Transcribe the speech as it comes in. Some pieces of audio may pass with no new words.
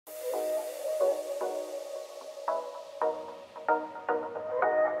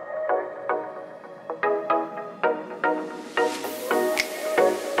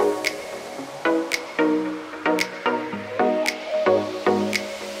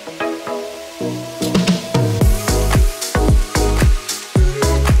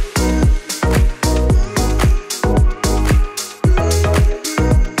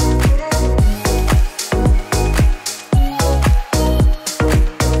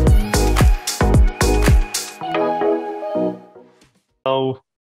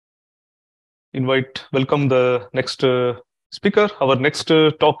welcome the next speaker. Our next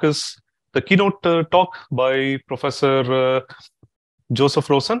talk is the keynote talk by Professor Joseph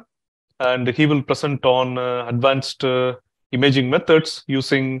Rosen, and he will present on advanced imaging methods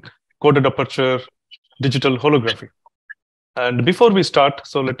using coded aperture digital holography. And before we start,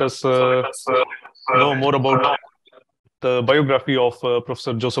 so let us know more about the biography of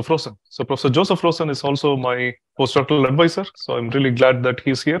Professor Joseph Rosen. So Professor Joseph Rosen is also my postdoctoral advisor, so I'm really glad that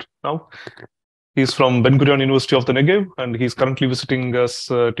he's here now. He's from Ben-Gurion University of the Negev, and he's currently visiting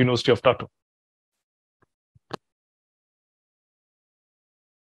us at University of Tartu.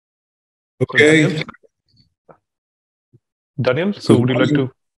 Okay. Daniel, so would you like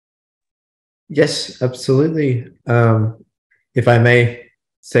to? Yes, absolutely. If I may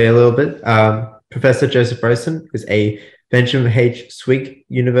say a little bit, Professor Joseph Rosen is a Benjamin H. Swig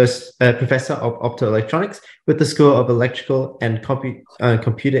Professor of Optoelectronics with the School of Electrical and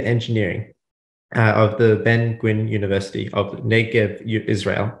Computer Engineering of the Ben-Gurion University of Negev,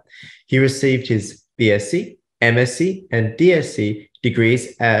 Israel. He received his BSc, MSc, and DSc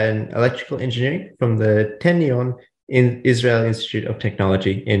degrees in electrical engineering from the Technion in Israel Institute of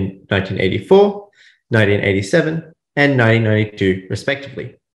Technology in 1984, 1987, and 1992,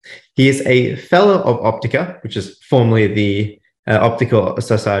 respectively. He is a fellow of OPTICA, which is formerly the Optical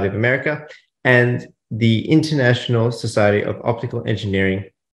Society of America, and the International Society of Optical Engineering.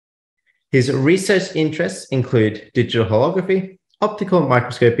 His research interests include digital holography, optical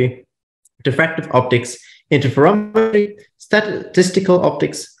microscopy, diffractive optics, interferometry, statistical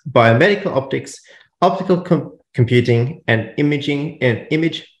optics, biomedical optics, optical computing, and imaging and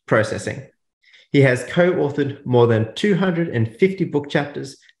image processing. He has co-authored more than 250 book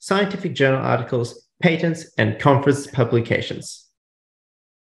chapters, scientific journal articles, patents, and conference publications.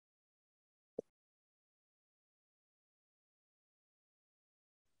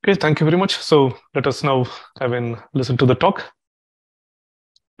 Okay, thank you very much. So let us now listen to the talk.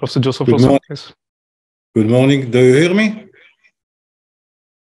 Professor Joseph Rosen, please. Good morning. Do you hear me?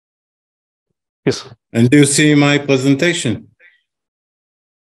 Yes. And do you see my presentation?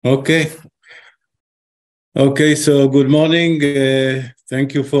 Okay. Okay, so good morning.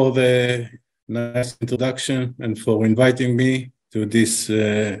 Thank you for the nice introduction and for inviting me to this,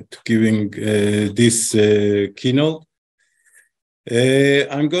 to giving this keynote.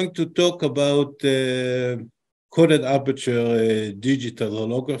 I'm going to talk about coded aperture digital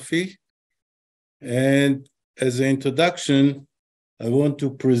holography. And as an introduction, I want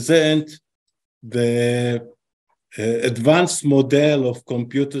to present the advanced model of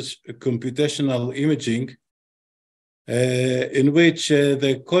computational imaging in which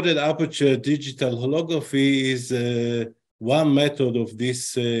the coded aperture digital holography is one method of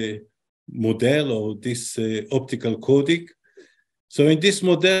this model or this optical coding. So in this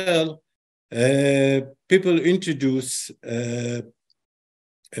model, people introduce a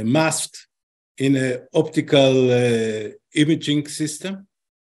mask in an optical imaging system,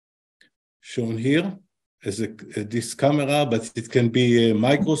 shown here as this camera, but it can be a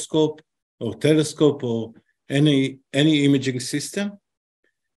microscope or telescope or any imaging system.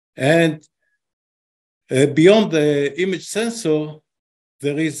 And beyond the image sensor,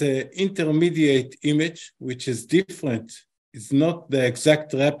 there is an intermediate image, which is different. It's not the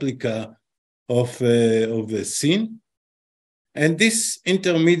exact replica of the scene. And this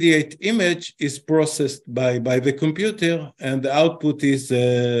intermediate image is processed by the computer, and the output is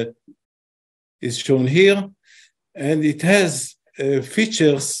shown here. And it has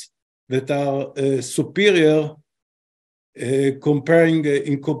features that are superior in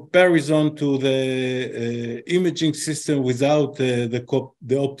comparison to the imaging system without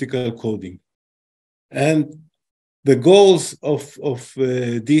the optical coding. And the goals of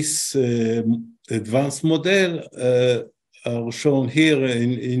this advanced model are shown here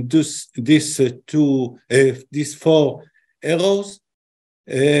in these four arrows.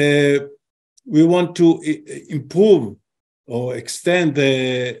 We want to improve or extend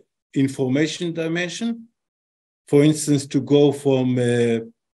the information dimension. For instance, to go from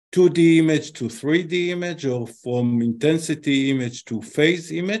 2D image to 3D image, or from intensity image to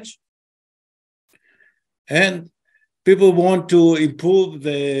phase image. And people want to improve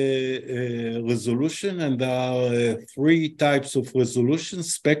the resolution, and there are three types of resolution: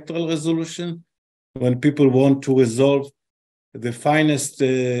 spectral resolution, when people want to resolve the finest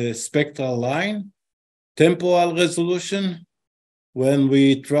spectral line; temporal resolution, when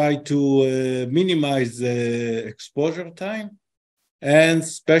we try to minimize the exposure time; and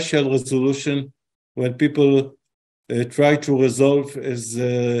spatial resolution, when people try to resolve as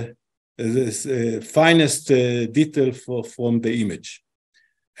finest detail from the image.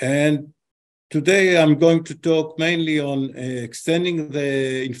 And today I'm going to talk mainly on extending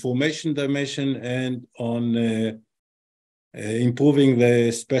the information dimension and on improving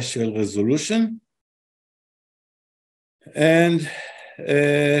the spatial resolution. And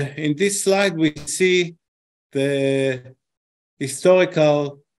in this slide, we see the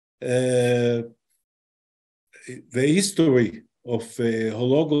historical, the history of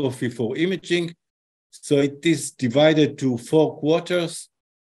holography for imaging. So it is divided to 4 quarters.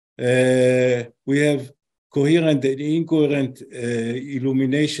 We have coherent and incoherent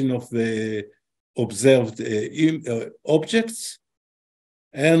illumination of the observed objects.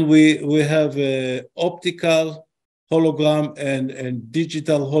 And we have optical hologram and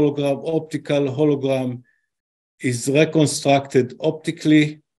digital hologram. Optical hologram is reconstructed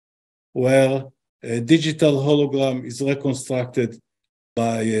optically, where a digital hologram is reconstructed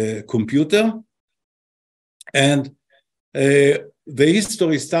by a computer. And the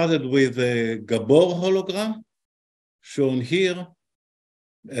history started with a Gabor hologram, shown here.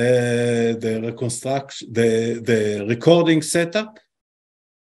 The reconstruction, the recording setup.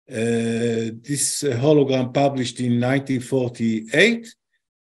 This hologram published in 1948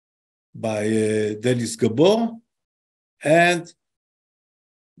 by Delis Gabor, and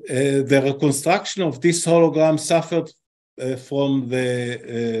the reconstruction of this hologram suffered from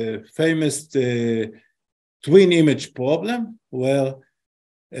the famous twin image problem, where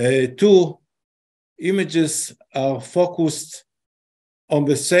 2 images are focused on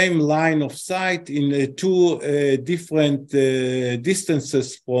the same line of sight in 2 different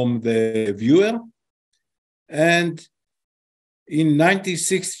distances from the viewer. And in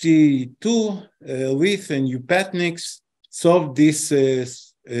 1962, Leith and Upatniks solved this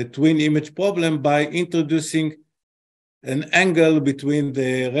twin image problem by introducing an angle between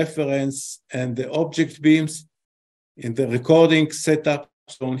the reference and the object beams in the recording setup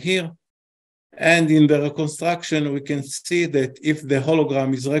shown here. And in the reconstruction, we can see that if the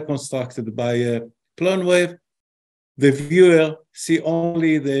hologram is reconstructed by a plane wave, the viewer see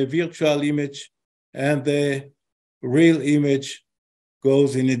only the virtual image, and the real image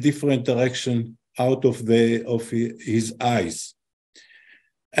goes in a different direction out of his eyes.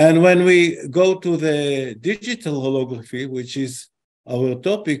 And when we go to the digital holography, which is our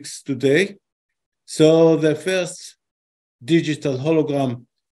topics today, so the first digital hologram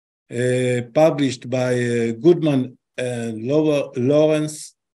published by Goodman and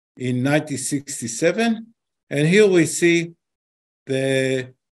Lawrence in 1967. And here we see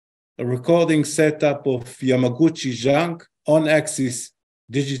the recording setup of Yamaguchi-Zhang on-axis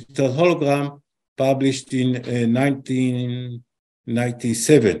digital hologram published in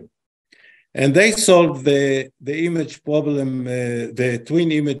 1997. And they solved the image problem, the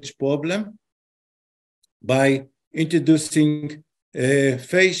twin image problem, by introducing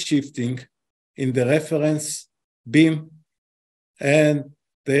phase shifting in the reference beam, and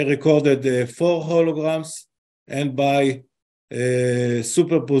they recorded 4 holograms, and by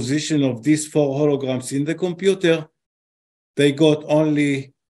superposition of these 4 holograms in the computer, they got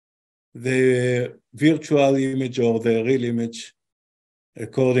only the virtual image or the real image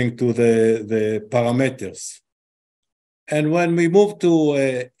according to the parameters. And when we move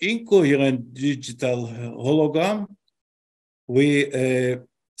to incoherent digital hologram, we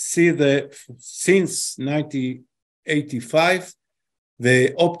see that since 1985,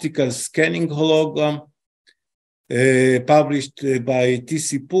 the optical scanning hologram published by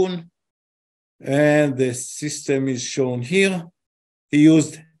T.C. Poon, and the system is shown here. He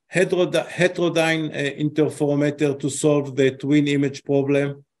used heterodyne interferometer to solve the twin image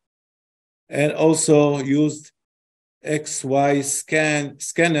problem, and also used XY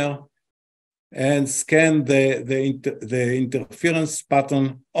scanner and scan the interference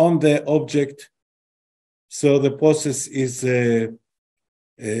pattern on the object. So the process is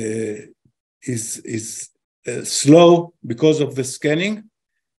slow because of the scanning.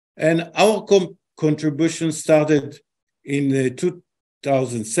 And our contribution started in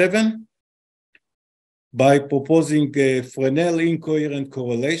 2007 by proposing a Fresnel incoherent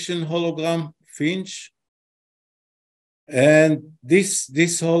correlation hologram, Finch. And this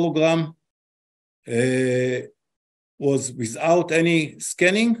hologram was without any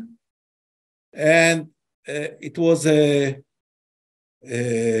scanning, and it was a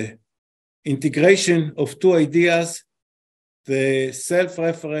integration of 2 ideas: the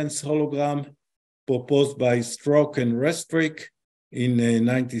self-reference hologram proposed by Stroke and Restrick in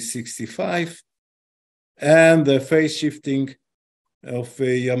 1965, and the phase shifting of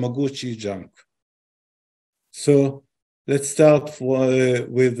Yamaguchi-Zhang. So let's start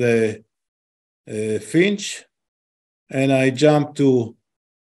with Finch, and I jump to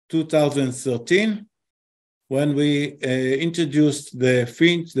 2013, when we introduced the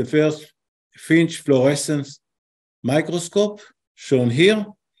first Finch fluorescence microscope, shown here.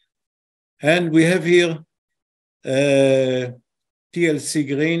 And we have here TLC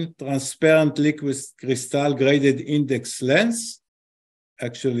green transparent liquid crystal graded index lens,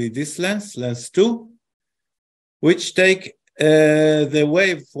 actually this lens 2, which take the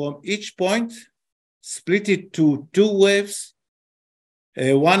wave from each point, split it to 2 waves.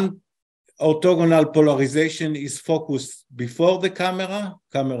 One orthogonal polarization is focused before the camera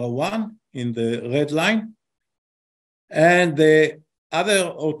 1 in the red line, and the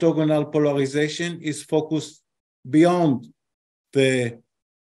other orthogonal polarization is focused beyond the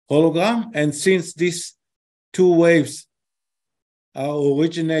hologram. And since these 2 waves are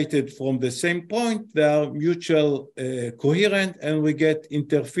originated from the same point, they are mutual coherent, and we get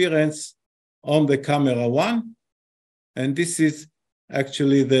interference on the camera 1. And this is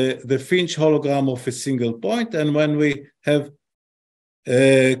actually the Finch hologram of a single point. And when we have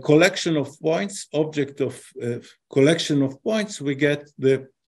a collection of points, object of collection of points, we get the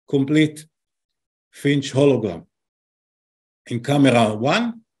complete Finch hologram. In camera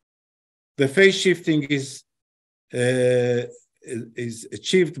 1, the phase shifting is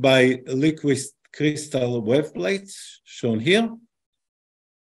achieved by liquid crystal wave plates, shown here.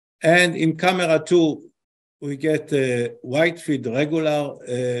 And in camera 2, we get a wide field regular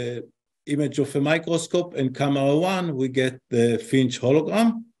image of a microscope. In camera 1, we get the Finch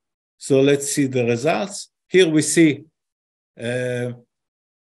hologram. So let's see the results. Here we see a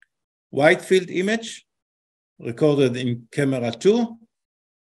wide field image recorded in camera 2.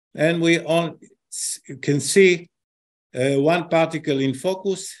 And we can see one particle in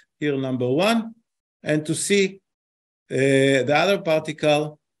focus, here number 1. And to see the other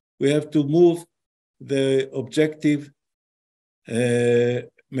particle, we have to move the objective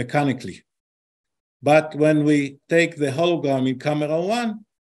mechanically. But when we take the hologram in camera 1,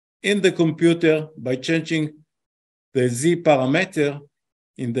 in the computer, by changing the Z parameter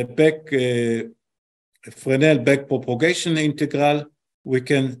in the Fresnel back propagation integral, we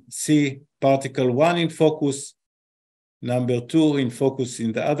can see particle 1 in focus, number 2 in focus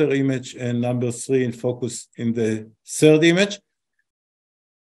in the other image, and number 3 in focus in the third image.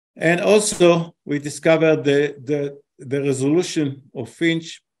 And also, we discovered the resolution of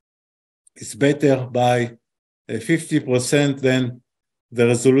Finch is better by 50% than the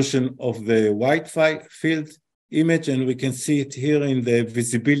resolution of the wide field image. And we can see it here in the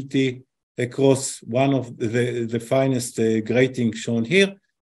visibility across one of the finest grating shown here.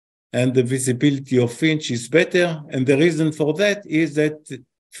 And the visibility of Finch is better. And the reason for that is that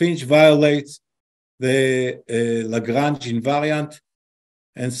Finch violates the Lagrange invariant.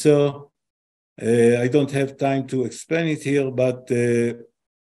 And so I don't have time to explain it here, but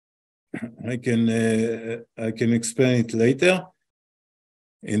I can explain it later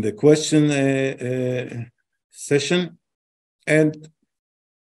in the question session. And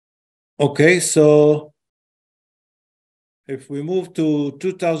okay, so if we move to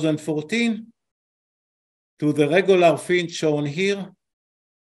 2014, to the regular Finch shown here,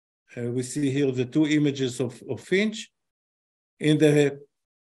 we see here the 2 images of Finch. In the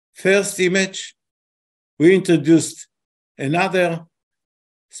first image, we introduced another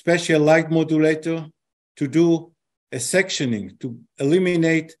special light modulator to do a sectioning, to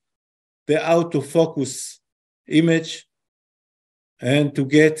eliminate the out of focus image and to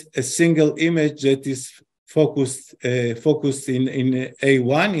get a single image that is focused in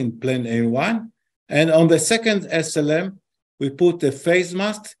A1, in plane A1. And on the second SLM, we put a phase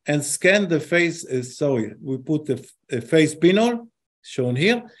mask and scan the phase, we put a phase pinhole shown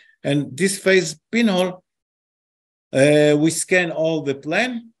here. And this phase pinhole, we scan all the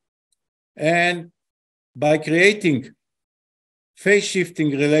plane. And by creating phase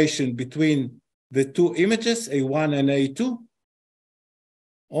shifting relation between the 2 images, A1 and A2,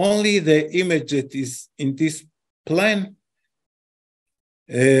 only the image that is in this plane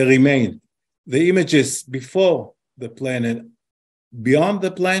remain. The images before the plane and beyond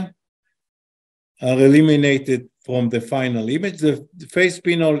the plane are eliminated from the final image. The phase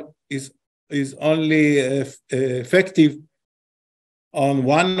pinhole is only effective on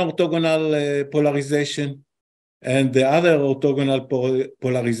one orthogonal polarization, and the other orthogonal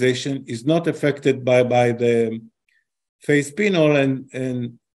polarization is not affected by the phase pinhole,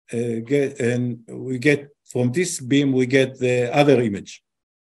 and we get from this beam, we get the other image.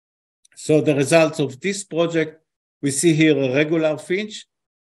 So the results of this project, we see here a regular Finch.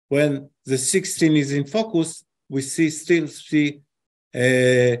 When the 16 is in focus, we still see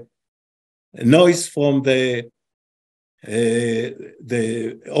noise from the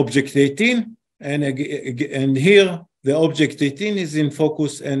the object 18, and here the object 18 is in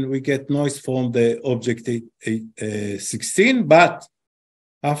focus, and we get noise from the object 16. But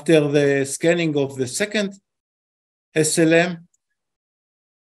after the scanning of the second SLM,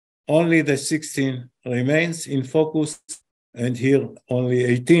 only the 16 remains in focus, and here only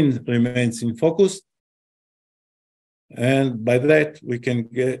 18 remains in focus. And by that, we can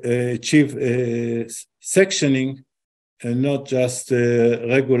achieve sectioning and not just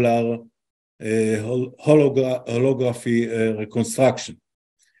regular holography reconstruction.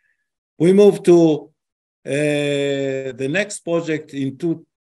 We move to the next project in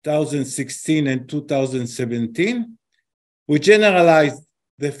 2016 and 2017. We generalized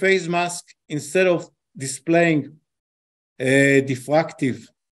the phase mask. Instead of displaying a diffractive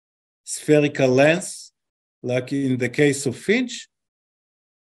spherical lens, like in the case of Finch,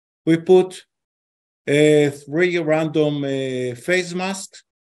 we put 3 random phase masks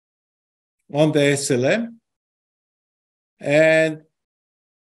on the SLM, and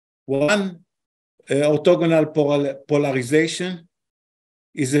one orthogonal polarization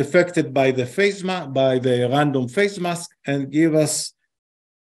is affected by the random phase mask and give us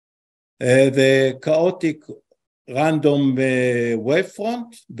the chaotic random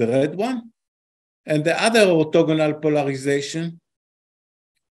wavefront, the red one, and the other orthogonal polarization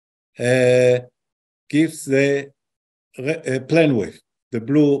gives the plane wave, the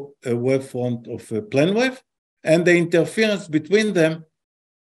blue wavefront of a plane wave, and the interference between them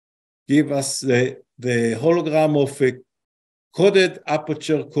give us the hologram of a coded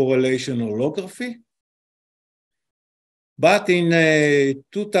aperture correlation holography. But in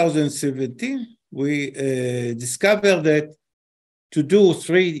 2017, we discovered that to do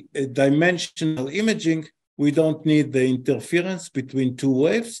 3-dimensional imaging, we don't need the interference between 2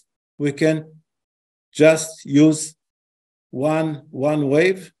 waves. We can just use one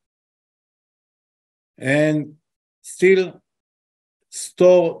wave and still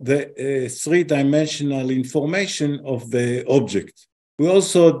store the 3-dimensional information of the object. We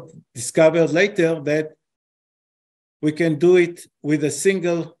also discovered later that we can do it with a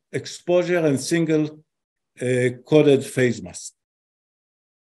single exposure and single coded phase mask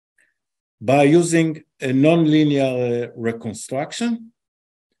by using a nonlinear reconstruction.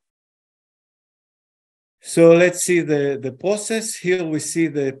 So let's see the process. Here we see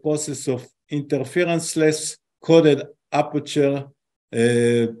the process of interference-less coded aperture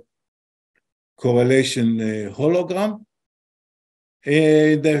correlation hologram.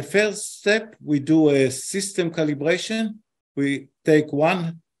 In the first step, we do a system calibration. We take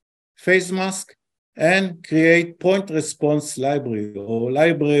one phase mask and create point response library or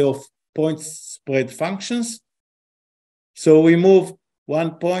library of point spread functions. So we move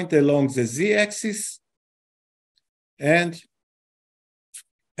one point along the z-axis, and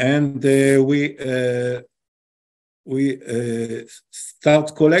we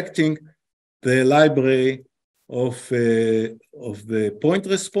start collecting the library of the point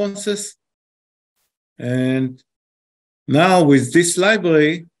responses. And now with this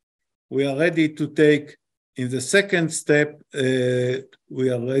library, we are ready to take, in the second step, we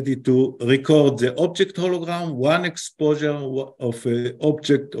are ready to record the object hologram, one exposure of an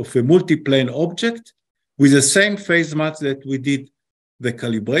object, of a multiplane object, with the same phase mask that we did the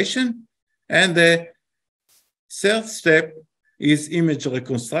calibration. And the third step is image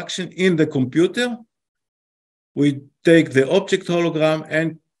reconstruction in the computer. We take the object hologram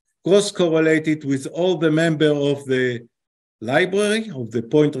and cross-correlate it with all the members of the library, of the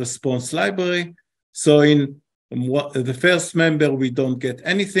point response library. So in the first member, we don't get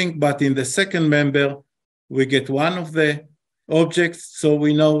anything, but in the second member, we get one of the objects. So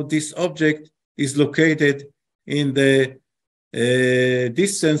we know this object is located in the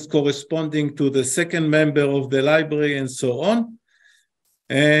distance corresponding to the second member of the library and so on.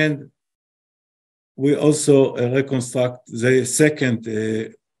 And we also reconstruct the second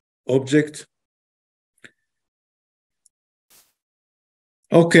object.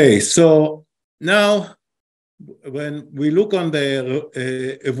 Okay, so now when we look on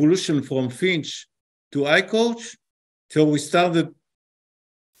the evolution from Finch to iCoach, so we started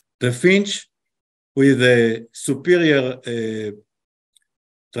the Finch with a superior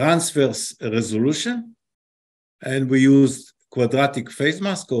transverse resolution, and we used quadratic phase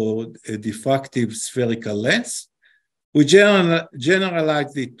mask or a diffractive spherical lens. We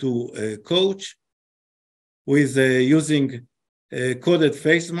generalized it to coach with using a coded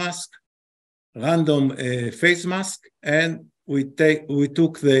phase mask, random phase mask, and we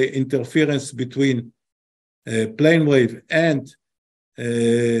took the interference between plane wave and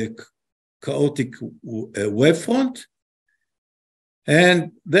chaotic wavefront,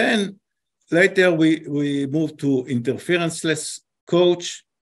 And then later we moved to interference-less coach.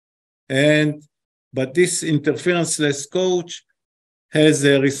 But this interference-less coach has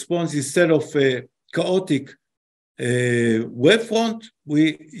a response instead of a chaotic wavefront.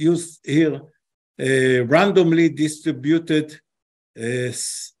 We use here a randomly distributed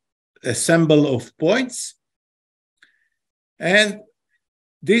assemble of points. And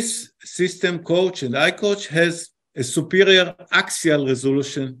this system coach and iCoach has a superior axial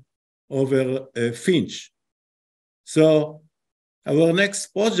resolution over Finch. So our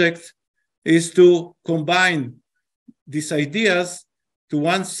next project is to combine these ideas to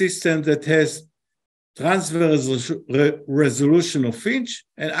one system that has transverse resolution of Finch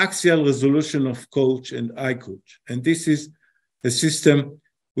and axial resolution of coach and iCoach. And this is a system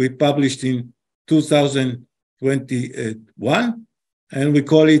we published in 2021, and we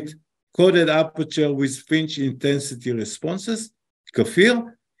call it Coded Aperture with Finch Intensity Responses,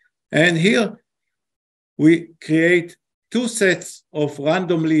 CIPHR. And here we create two sets of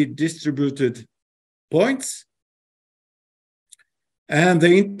randomly distributed points, and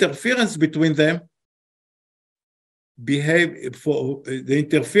the interference between them the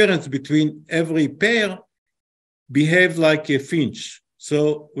interference between every pair behave like a Finch.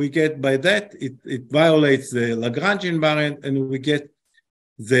 So we get by that, it violates the Lagrange invariant, and we get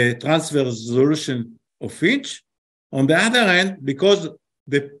the transverse resolution of Finch. On the other hand, because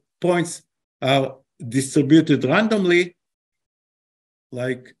the points are distributed randomly,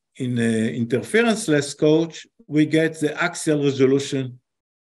 like in interference-less coach, we get the axial resolution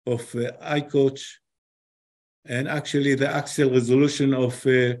of iCoach, and actually the axial resolution of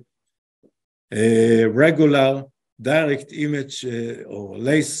a regular direct image or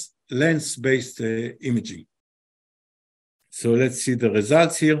lens-based imaging. So let's see the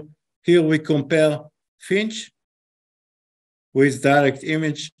results here. Here we compare Finch with direct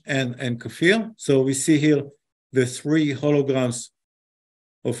image and CIPHR. So we see here the three holograms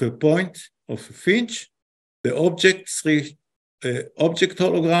of a point of Finch, the object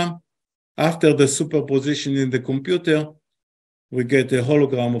hologram. After the superposition in the computer, we get a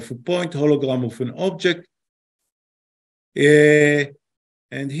hologram of a point, hologram of an object.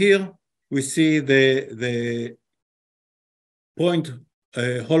 And here we see the point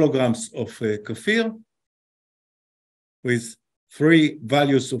holograms of CIPHR with three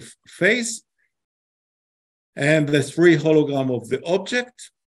values of phase, and the three hologram of the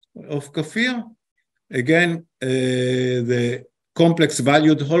object of CIPHR. Again, the complex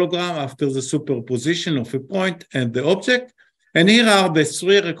valued hologram after the superposition of a point and the object. And here are the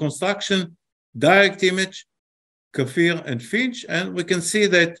three reconstruction: direct image, CIPHR, and Finch. And we can see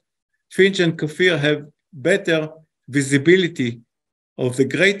that Finch and CIPHR have better visibility of the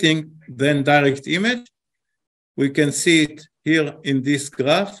grating than direct image. We can see it here in this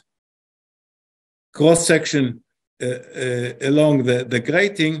graph, cross-section along the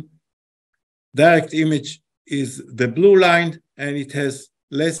grating. Direct image is the blue line, and it has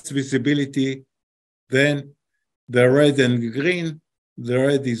less visibility than the red and green. The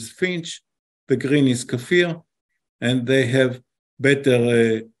red is Finch, the green is CIPHR, and they have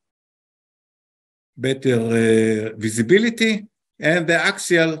better visibility. And the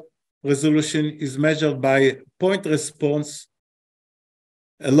axial resolution is measured by point response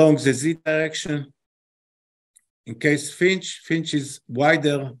along the Z direction. In case Finch is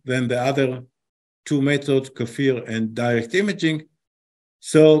wider than the other two methods, CIPHR and direct imaging.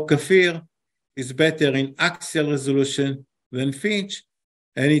 So CIPHR is better in axial resolution than Finch,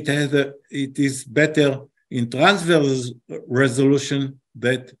 and it is better in transverse resolution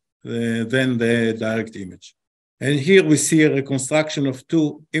than the direct image. And here we see a reconstruction of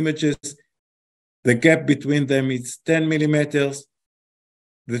two images. The gap between them is 10 millimeters.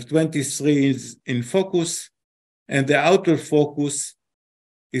 The 23 is in focus, and the outer focus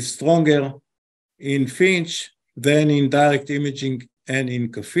is stronger in Finch than in direct imaging and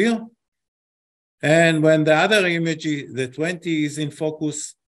in CIPHR. And when the other image, the 20, is in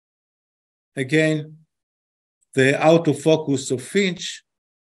focus, again, the outer focus of Finch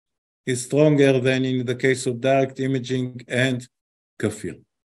is stronger than in the case of direct imaging and CIPHR.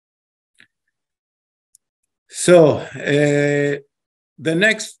 So the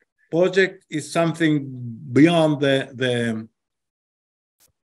next project is something beyond the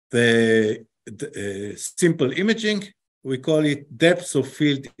simple imaging. We call it depth of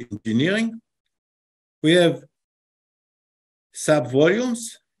field engineering. We have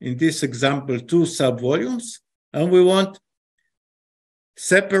subvolumes, in this example, 2 subvolumes, and we want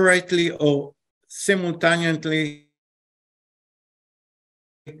separately or simultaneously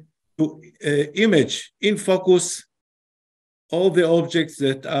to image in focus all the objects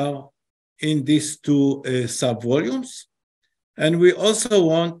that are in these two subvolumes. And we also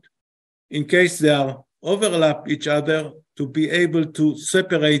want, in case they are overlap each other, to be able to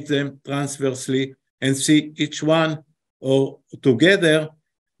separate them transversely and see each one or together,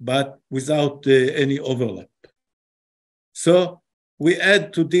 but without any overlap. So we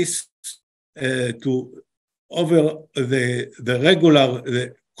add to this, to over the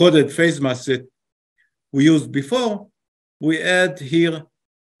regular coded phase mask that we used before, we add here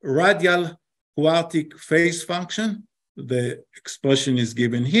radial quartic phase function. The expression is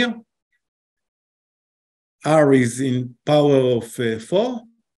given here. R is in power of 4.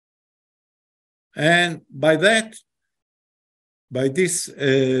 And by that, by this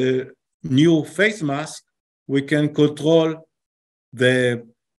new phase mask, we can control the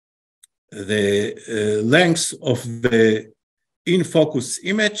length of the in-focus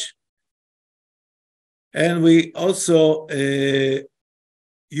image. And we also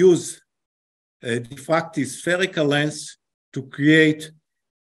use a diffractive spherical lens to create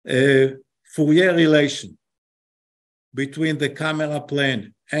a Fourier relation between the camera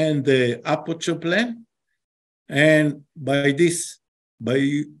plane and the aperture plane. And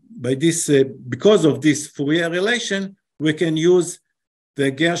because of this Fourier relation, we can use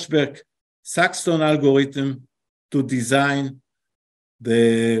the Gershberg-Saxton algorithm to design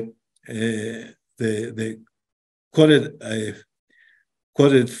the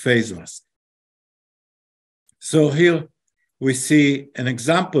coded phase mask. So here we see an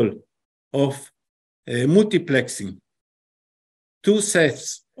example of multiplexing two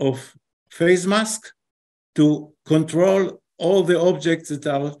sets of phase mask to control all the objects that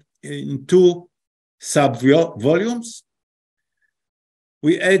are in two subvolumes.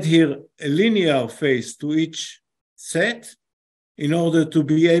 We add here a linear phase to each set in order to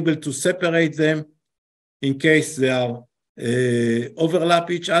be able to separate them in case they are overlap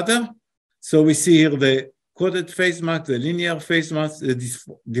each other. So we see here the coded phase mask, the linear phase mask, the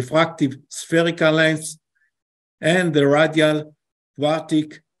diffractive spherical lens, and the radial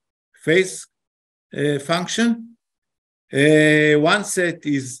quartic phase function. One set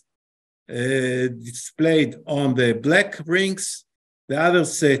is displayed on the black rings, the other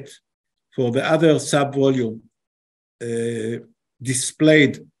set for the other subvolume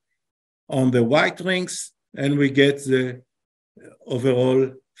displayed on the white rings, and we get the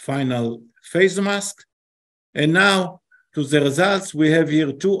overall final phase mask. And now to the results, we have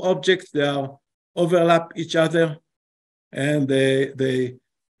here two objects that are overlap each other, and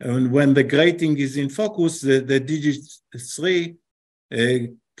and when the grating is in focus, the digit 3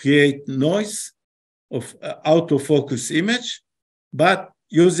 create noise of out of focus image. But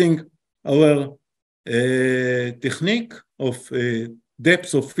using our technique of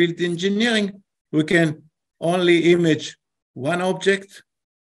depth of field engineering, we can only image one object.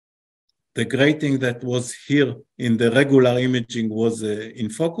 The grating that was here in the regular imaging was in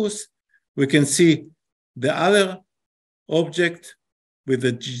focus. We can see the other object with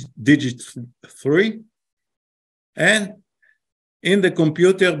the digit 3. And in the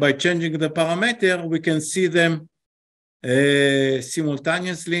computer, by changing the parameter, we can see them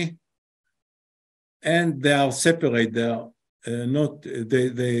simultaneously, and they are separate. They are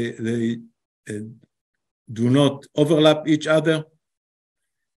they do not overlap each other,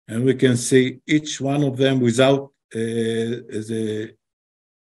 and we can see each one of them without the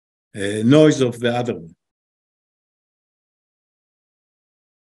noise of the other one.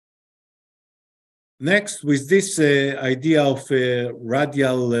 Next, with this idea of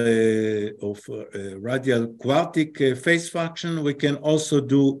radial quartic phase function, we can also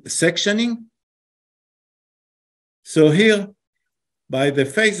do sectioning. So here, by the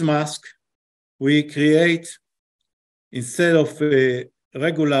phase mask, we create, instead of a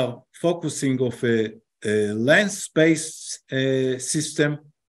regular focusing of a lens space system,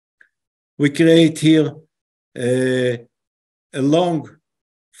 we create here a long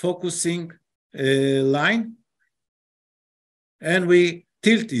focusing line, and we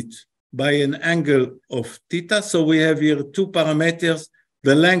tilt it by an angle of theta. So we have here two parameters: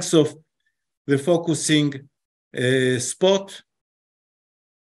 the length of the focusing spot,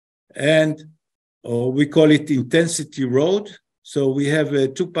 and we call it intensity rod. So we have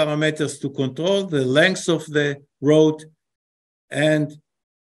two parameters to control: the length of the rod and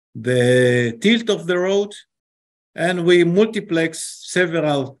the tilt of the rod, and we multiplex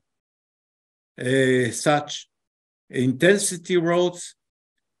several such intensity rods,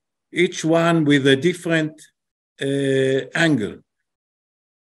 each one with a different angle.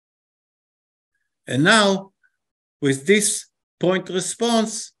 And now, with this point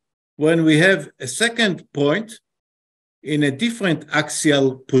response, when we have a second point, in a different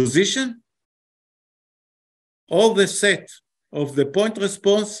axial position, all the set of the point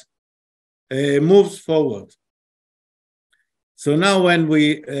response moves forward. So now when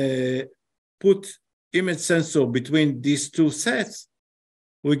we put image sensor between these two sets,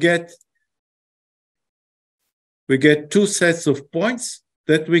 we get two sets of points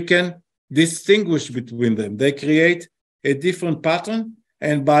that we can distinguish between them. They create a different pattern,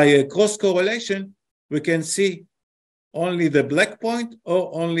 and by a cross correlation, we can see only the black point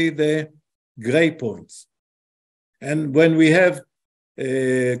or only the gray points. And when we have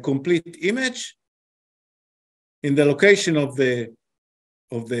a complete image in the location of the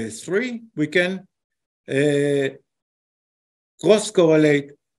three, we can cross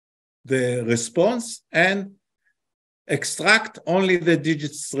correlate the response and extract only the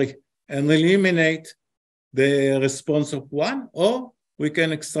digit 3 and eliminate the response of 1, or we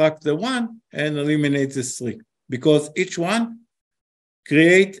can extract the 1 and eliminate the 3, because each one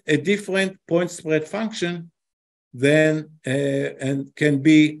create a different point spread function then and can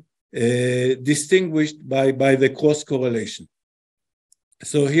be distinguished by the cross correlation.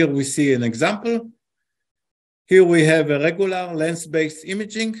 So here we see an example. Here we have a regular lens-based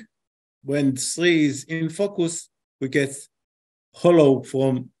imaging. When 3 is in focus, we get hollow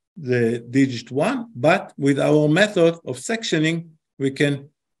from the digit 1, but with our method of sectioning, we can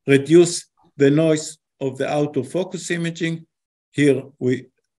reduce the noise of the out of focus imaging. Here we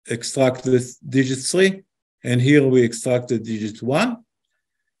extract the digit 3, and here we extract the digit 1.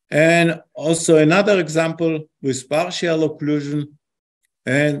 And also another example with partial occlusion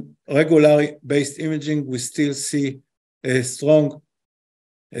and regular based imaging, we still see a strong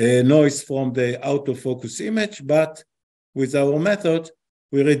noise from the out of focus image, but with our method,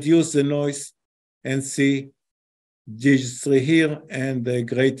 we reduce the noise and see digit 3 here and the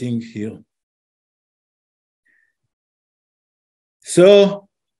grating here. So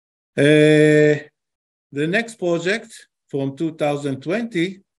the next project from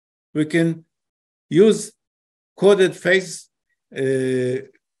 2020, we can use coded phase,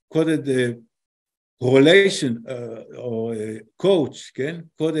 coded correlation or coach,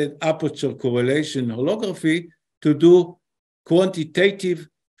 coded aperture correlation holography to do quantitative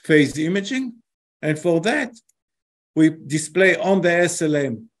phase imaging. And for that, we display on the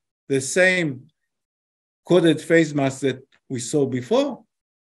SLM the same coded phase mask that we saw before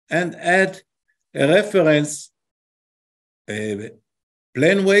and add a reference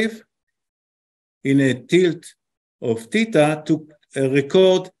plane wave in a tilt of theta to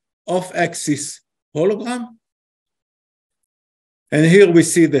record off-axis hologram. And here we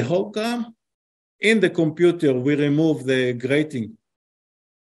see the hologram. In the computer, we remove the grating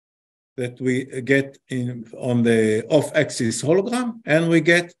that we get on the off-axis hologram, and we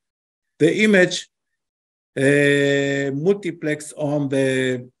get the image multiplex on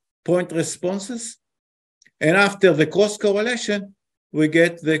the point responses. And after the cross correlation, we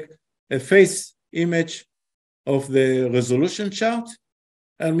get a phase image of the resolution chart.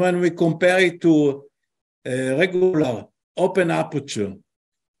 And when we compare it to a regular open aperture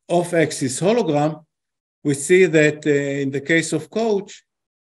off-axis hologram, we see that in the case of coach,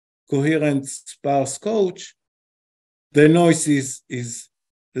 coherent sparse coach, the noise is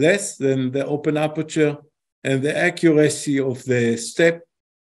less than the open aperture, and the accuracy of the step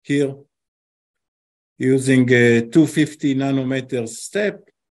here using a 250 nanometer step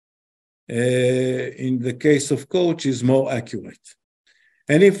in the case of coach is more accurate.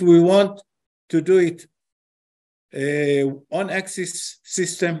 And if we want to do it on-axis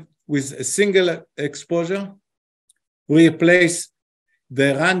system with a single exposure, we replace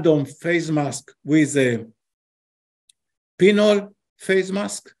the random phase mask with a pinhole phase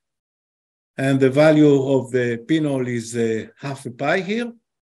mask, and the value of the pinhole is half a pi here.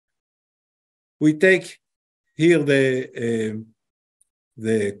 We take here the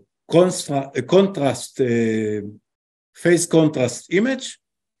contrast phase contrast image,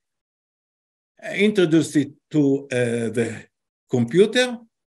 introduce it to the computer,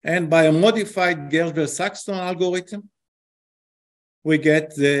 and by a modified Gerber-Saxton algorithm, we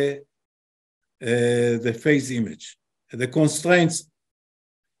get the phase image. The constraints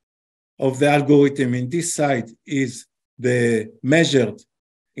of the algorithm in this side is the measured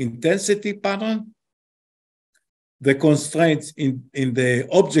intensity pattern. The constraints in the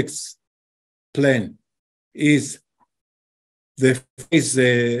objects plane is the phase,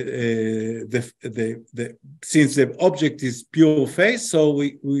 since the object is pure phase, so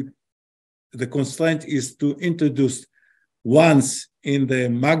the constraint is to introduce once in the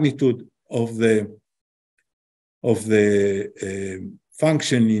magnitude of the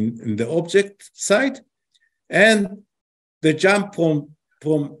function in the object side, and the jump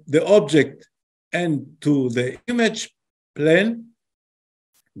from the object and to the image plane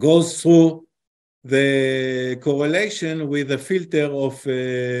goes through the correlation with the filter of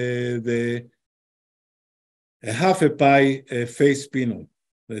the half a pi phase pinhole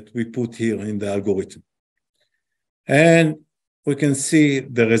that we put here in the algorithm. And we can see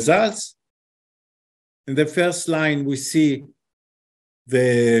the results. In the first line, we see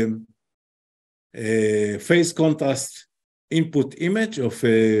the phase contrast input image of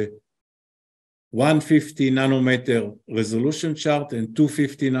a 150 nanometer resolution chart and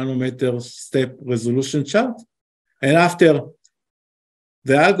 250 nanometer step resolution chart. And after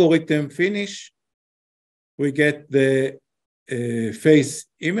the algorithm finish, we get the phase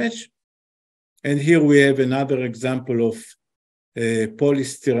image. And here we have another example of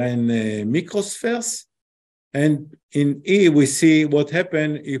polystyrene microspheres. And in E, we see what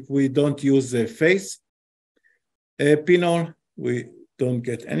happens if we don't use the phase pinhole. We don't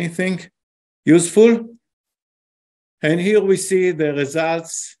get anything useful. And here we see the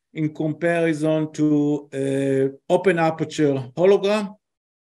results in comparison to open aperture hologram.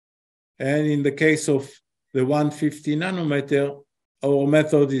 And in the case of the 150 nanometer, our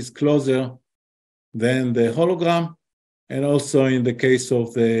method is closer than the hologram. And also in the case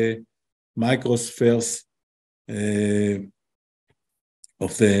of the microspheres,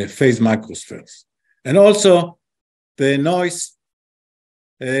 of the phase microspheres. And also the noise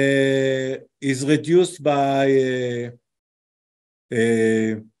is reduced by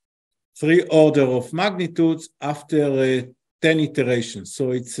 3 orders of magnitudes after 10 iterations.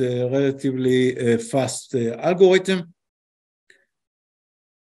 So it's a relatively fast algorithm.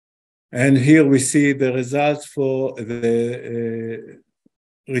 And here we see the results for the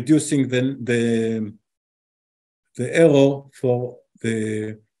reducing the error for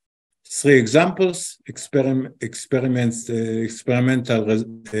the 3 examples, experimental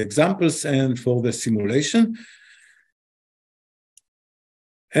examples, and for the simulation.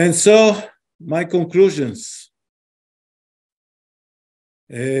 And so my conclusions.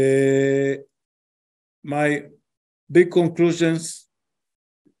 My big conclusions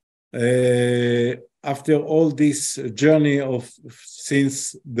after all this journey of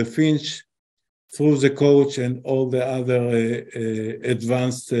since the Finch through the coach and all the other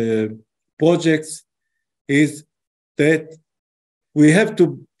advanced projects is that we have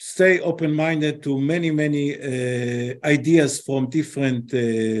to stay open-minded to many ideas from different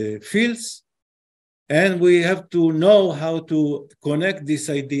fields, and we have to know how to connect these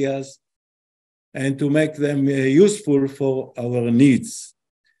ideas and to make them useful for our needs.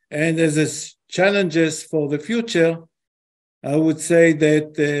 And as a challenges for the future, I would say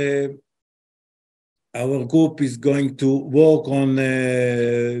that our group is going to work on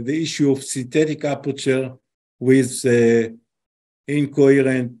the issue of synthetic aperture with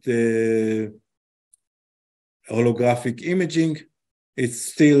incoherent holographic imaging. It's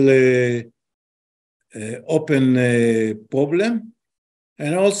still an open problem.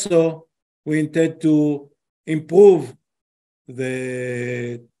 And also, we intend to improve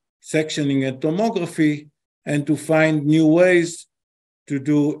the sectioning and tomography and to find new ways to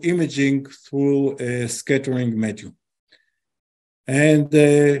do imaging through a scattering medium. And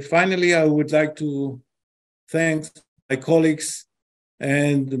finally, I would like to thank my colleagues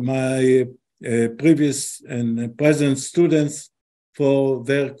and my previous and present students for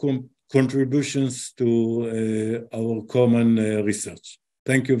their contributions to our common research.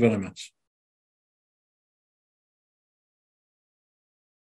 Thank you very much.